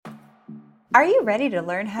Are you ready to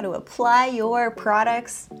learn how to apply your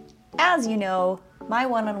products? As you know, my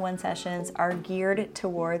one-on-one sessions are geared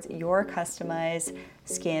towards your customized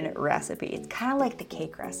skin recipe. It's kind of like the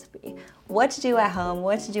cake recipe. What to do at home,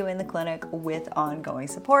 what to do in the clinic with ongoing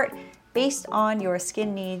support based on your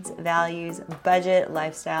skin needs, values, budget,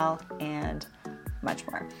 lifestyle, and much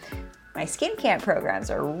more. My skin camp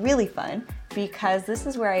programs are really fun because this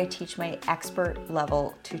is where I teach my expert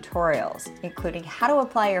level tutorials, including how to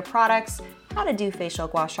apply your products, how to do facial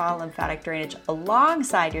gua sha lymphatic drainage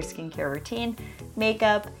alongside your skincare routine,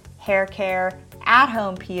 makeup, hair care,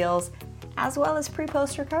 at-home peels, as well as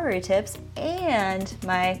pre-post recovery tips, and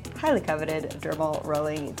my highly coveted dermal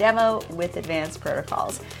rolling demo with advanced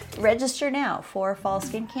protocols. Register now for Fall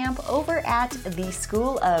Skin Camp over at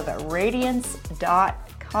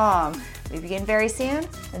theschoolofradiance.com. We begin very soon.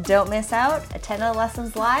 Don't miss out. Attend the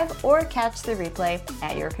lessons live or catch the replay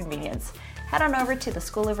at your convenience. Head on over to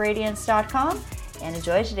theschoolofradiance.com and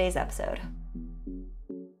enjoy today's episode.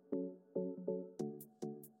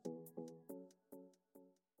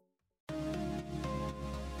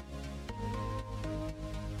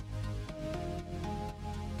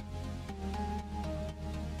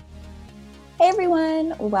 Hey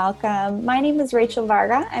everyone, welcome. My name is Rachel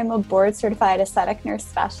Varga. I'm a board certified aesthetic nurse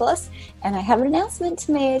specialist, and I have an announcement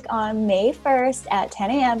to make on May 1st at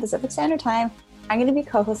 10 a.m. Pacific Standard Time. I'm going to be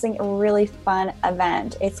co-hosting a really fun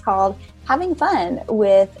event. It's called Having Fun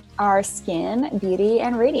with Our Skin, Beauty,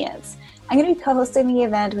 and Radiance. I'm going to be co-hosting the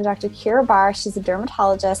event with Dr. Kira Barr. She's a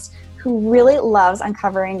dermatologist who really loves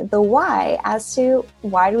uncovering the why as to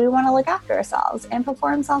why do we want to look after ourselves and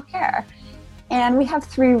perform self-care. And we have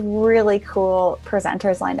three really cool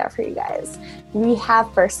presenters lined up for you guys. We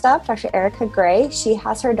have first up, Dr. Erica Gray. She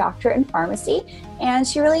has her doctorate in pharmacy, and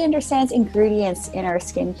she really understands ingredients in our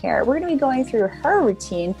skincare. We're gonna be going through her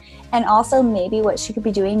routine and also maybe what she could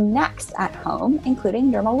be doing next at home,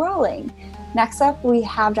 including dermal rolling. Next up, we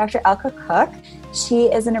have Dr. Elka Cook. She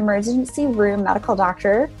is an emergency room medical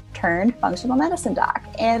doctor turned functional medicine doc,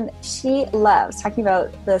 and she loves talking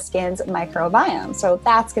about the skin's microbiome, so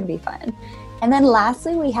that's gonna be fun. And then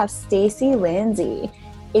lastly, we have Stacy Lindsay.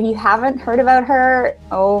 If you haven't heard about her,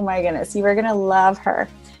 oh my goodness, you are gonna love her.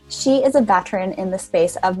 She is a veteran in the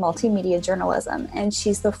space of multimedia journalism, and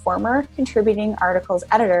she's the former contributing articles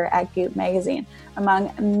editor at Goop magazine,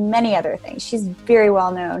 among many other things. She's very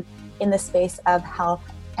well known in the space of health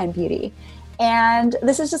and beauty. And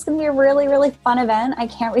this is just gonna be a really, really fun event. I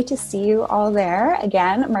can't wait to see you all there.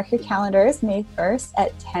 Again, mark your calendars, May 1st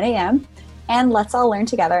at 10 a.m. And let's all learn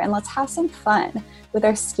together and let's have some fun with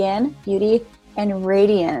our skin, beauty, and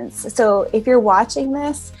radiance. So if you're watching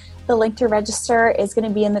this, the link to register is going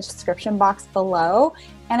to be in the description box below.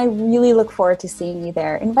 And I really look forward to seeing you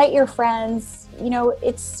there. Invite your friends. You know,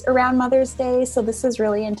 it's around Mother's Day, so this is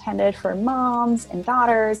really intended for moms and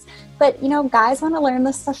daughters. But, you know, guys want to learn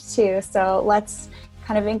this stuff too. So let's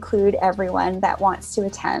kind of include everyone that wants to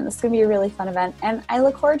attend. This is going to be a really fun event. And I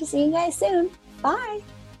look forward to seeing you guys soon. Bye.